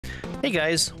Hey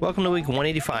guys, welcome to week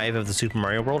 185 of the Super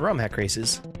Mario World RomHack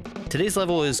Races. Today's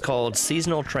level is called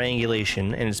Seasonal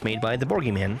Triangulation and it's made by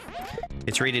TheBourgyman.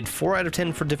 It's rated 4 out of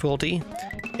 10 for difficulty,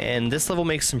 and this level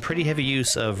makes some pretty heavy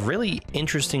use of really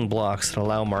interesting blocks that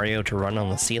allow Mario to run on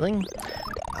the ceiling.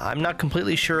 I'm not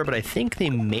completely sure, but I think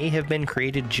they may have been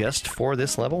created just for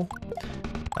this level.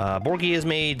 Borgy has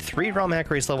made 3 RomHack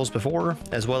Race levels before,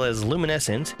 as well as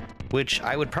Luminescent, which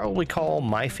I would probably call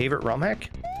my favorite RomHack.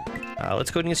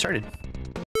 Let's go ahead and get started.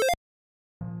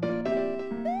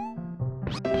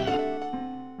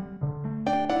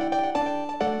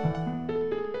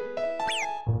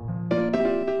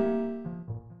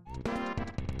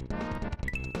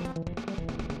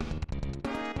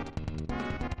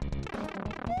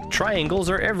 Triangles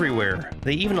are everywhere.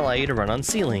 They even allow you to run on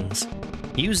ceilings.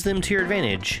 Use them to your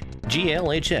advantage.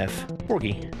 GLHF,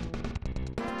 Borgy.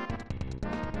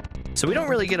 So we don't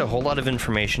really get a whole lot of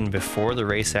information before the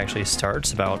race actually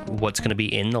starts about what's going to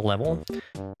be in the level,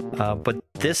 but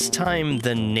this time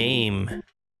the name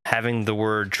having the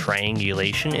word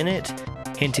triangulation in it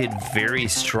hinted very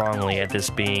strongly at this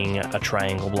being a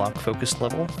triangle block focused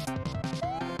level.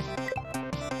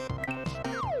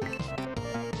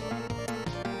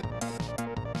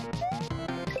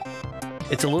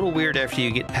 It's a little weird after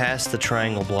you get past the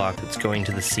triangle block that's going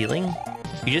to the ceiling.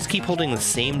 You just keep holding the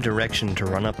same direction to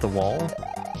run up the wall.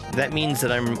 That means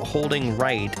that I'm holding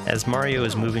right as Mario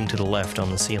is moving to the left on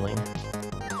the ceiling.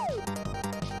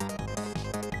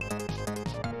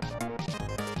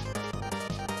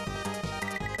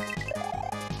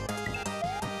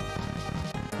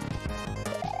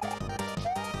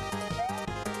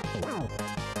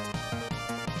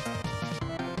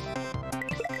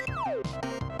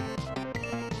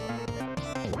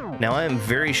 Now I am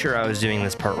very sure I was doing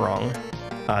this part wrong.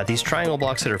 These triangle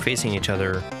blocks that are facing each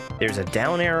other, there's a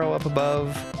down arrow up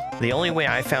above. The only way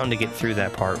I found to get through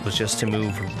that part was just to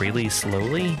move really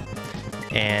slowly,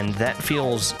 and that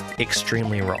feels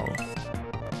extremely wrong.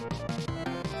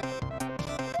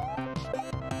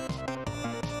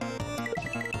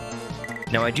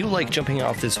 Now I do like jumping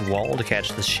off this wall to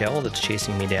catch the shell that's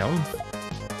chasing me down.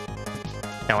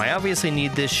 Now I obviously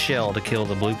need this shell to kill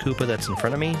the blue Koopa that's in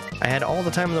front of me. I had all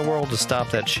the time in the world to stop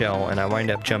that shell, and I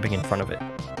wind up jumping in front of it.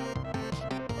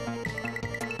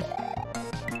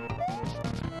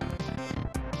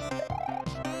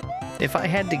 If I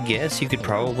had to guess, you could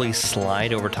probably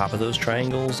slide over top of those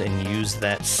triangles and use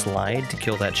that slide to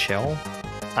kill that shell.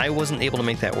 I wasn't able to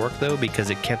make that work though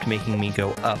because it kept making me go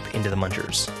up into the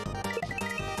munchers.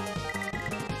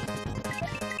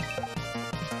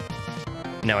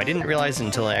 Now I didn't realize it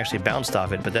until I actually bounced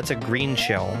off it, but that's a green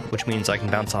shell, which means I can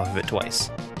bounce off of it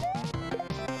twice.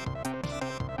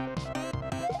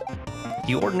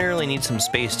 You ordinarily need some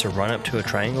space to run up to a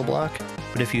triangle block,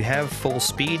 but if you have full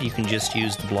speed, you can just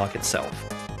use the block itself.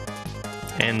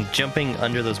 And jumping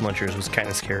under those munchers was kind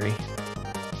of scary.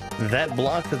 That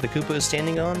block that the Koopa is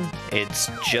standing on,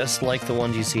 it's just like the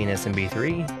ones you see in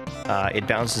SMB3. It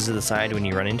bounces to the side when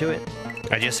you run into it.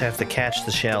 I just have to catch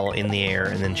the shell in the air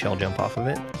and then shell jump off of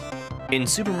it. In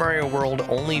Super Mario World,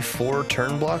 only 4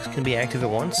 turn blocks can be active at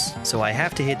once, so I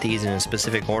have to hit these in a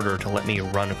specific order to let me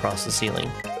run across the ceiling.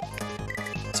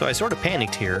 So I sort of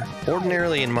panicked here.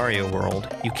 Ordinarily in Mario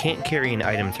World, you can't carry an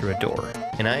item through a door,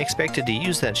 and I expected to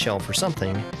use that shell for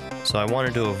something, so I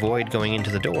wanted to avoid going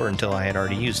into the door until I had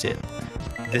already used it.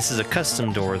 This is a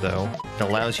custom door though, that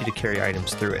allows you to carry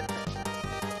items through it.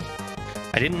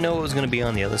 I didn't know it was going to be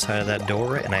on the other side of that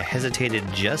door, and I hesitated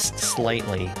just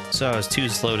slightly, so I was too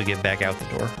slow to get back out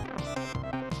the door.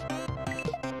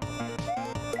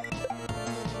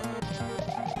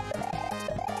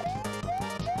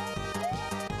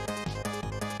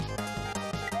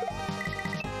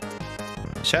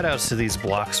 Shoutouts to these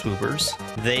block swoopers.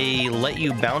 They let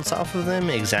you bounce off of them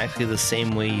exactly the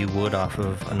same way you would off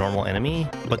of a normal enemy,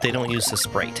 but they don't use the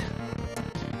sprite.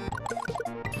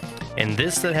 And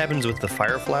this that happens with the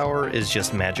fire flower is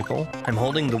just magical. I'm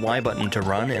holding the Y button to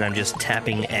run, and I'm just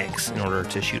tapping X in order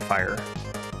to shoot fire.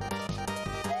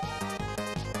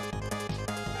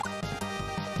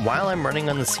 While I'm running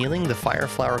on the ceiling, the fire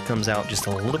flower comes out just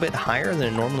a little bit higher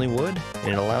than it normally would, and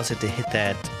it allows it to hit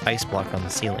that ice block on the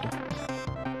ceiling.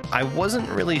 I wasn't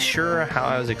really sure how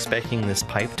I was expecting this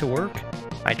pipe to work.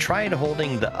 I tried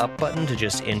holding the up button to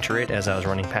just enter it as I was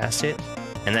running past it,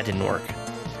 and that didn't work.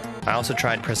 I also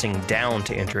tried pressing down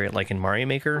to enter it like in Mario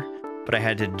Maker, but I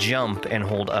had to jump and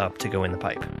hold up to go in the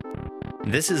pipe.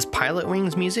 This is Pilot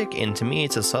Wings music, and to me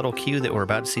it's a subtle cue that we're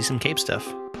about to see some cape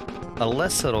stuff. A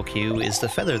less subtle cue is the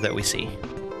feather that we see.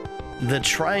 The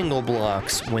triangle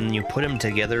blocks, when you put them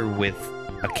together with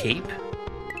a cape,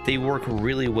 They work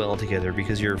really well together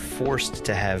because you're forced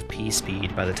to have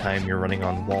P-speed by the time you're running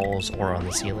on walls or on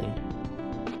the ceiling.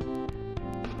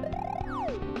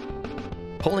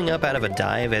 Pulling up out of a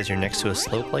dive as you're next to a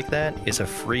slope like that is a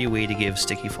free way to give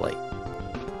sticky flight.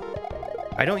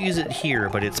 I don't use it here,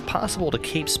 but it's possible to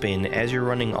cape spin as you're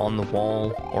running on the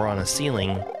wall or on a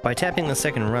ceiling by tapping the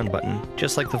second run button,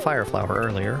 just like the Fire Flower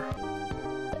earlier.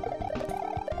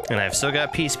 And I've still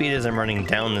got P-speed as I'm running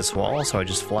down this wall, so I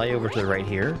just fly over to the right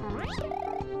here.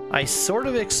 I sort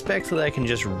of expect that I can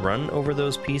just run over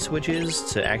those P-switches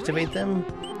to activate them,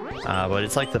 but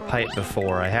it's like the pipe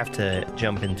before. I have to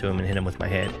jump into them and hit them with my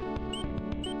head.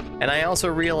 And I also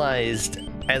realized,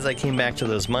 as I came back to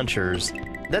those munchers,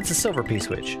 that's a silver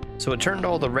P-switch, so it turned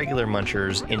all the regular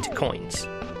munchers into coins.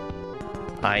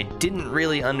 I didn't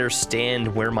really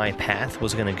understand where my path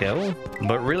was going to go,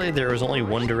 but really there was only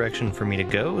one direction for me to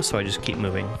go, so I just keep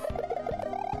moving.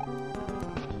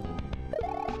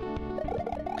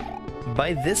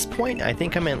 By this point, I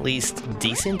think I'm at least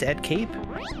decent at cape.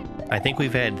 I think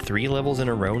we've had 3 levels in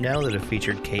a row now that have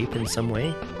featured cape in some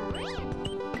way.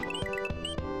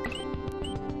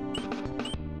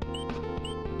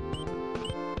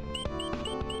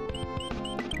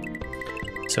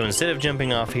 So instead of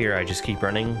jumping off here, I just keep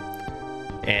running,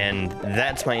 and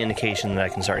that's my indication that I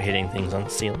can start hitting things on the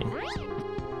ceiling.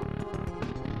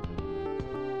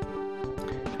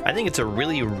 I think it's a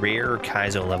really rare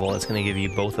kaizo level that's going to give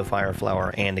you both a Fire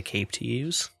Flower and a cape to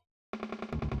use.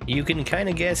 You can kind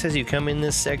of guess as you come in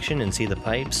this section and see the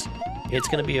pipes, it's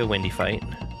going to be a windy fight.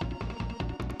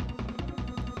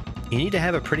 You need to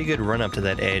have a pretty good run up to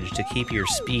that edge to keep your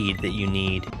speed that you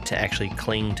need to actually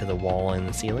cling to the wall and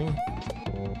the ceiling.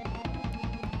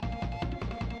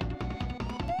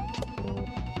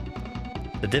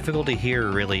 The difficulty here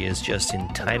really is just in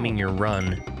timing your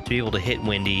run to be able to hit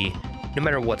Wendy no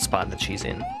matter what spot that she's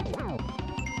in.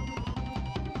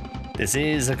 This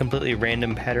is a completely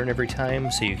random pattern every time,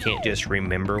 so you can't just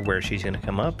remember where she's going to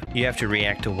come up. You have to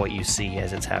react to what you see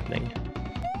as it's happening.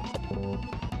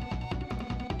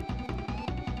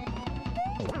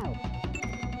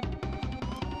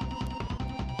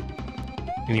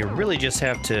 And you really just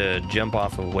have to jump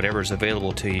off of whatever's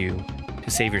available to you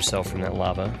to save yourself from that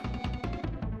lava.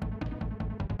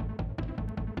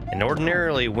 And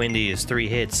ordinarily, Wendy is 3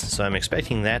 hits, so I'm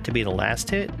expecting that to be the last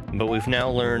hit, but we've now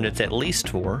learned it's at least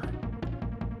 4.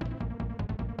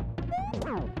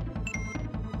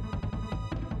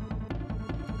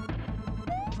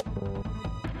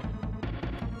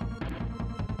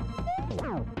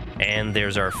 And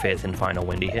there's our 5th and final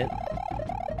Wendy hit.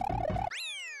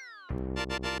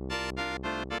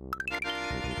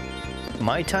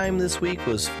 My time this week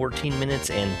was 14 minutes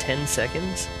and 10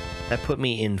 seconds. That put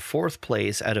me in 4th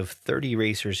place out of 30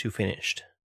 racers who finished.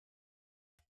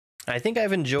 I think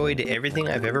I've enjoyed everything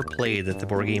I've ever played that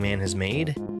TheBourgyman has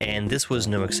made, and this was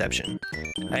no exception.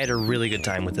 I had a really good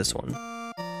time with this one.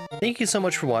 Thank you so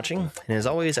much for watching, and as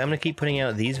always, I'm going to keep putting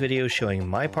out these videos showing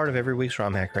my part of every week's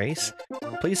RomHack Race.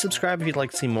 Please subscribe if you'd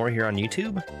like to see more here on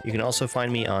YouTube. You can also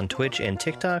find me on Twitch and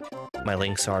TikTok. My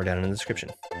links are down in the description.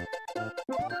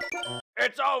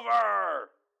 It's over!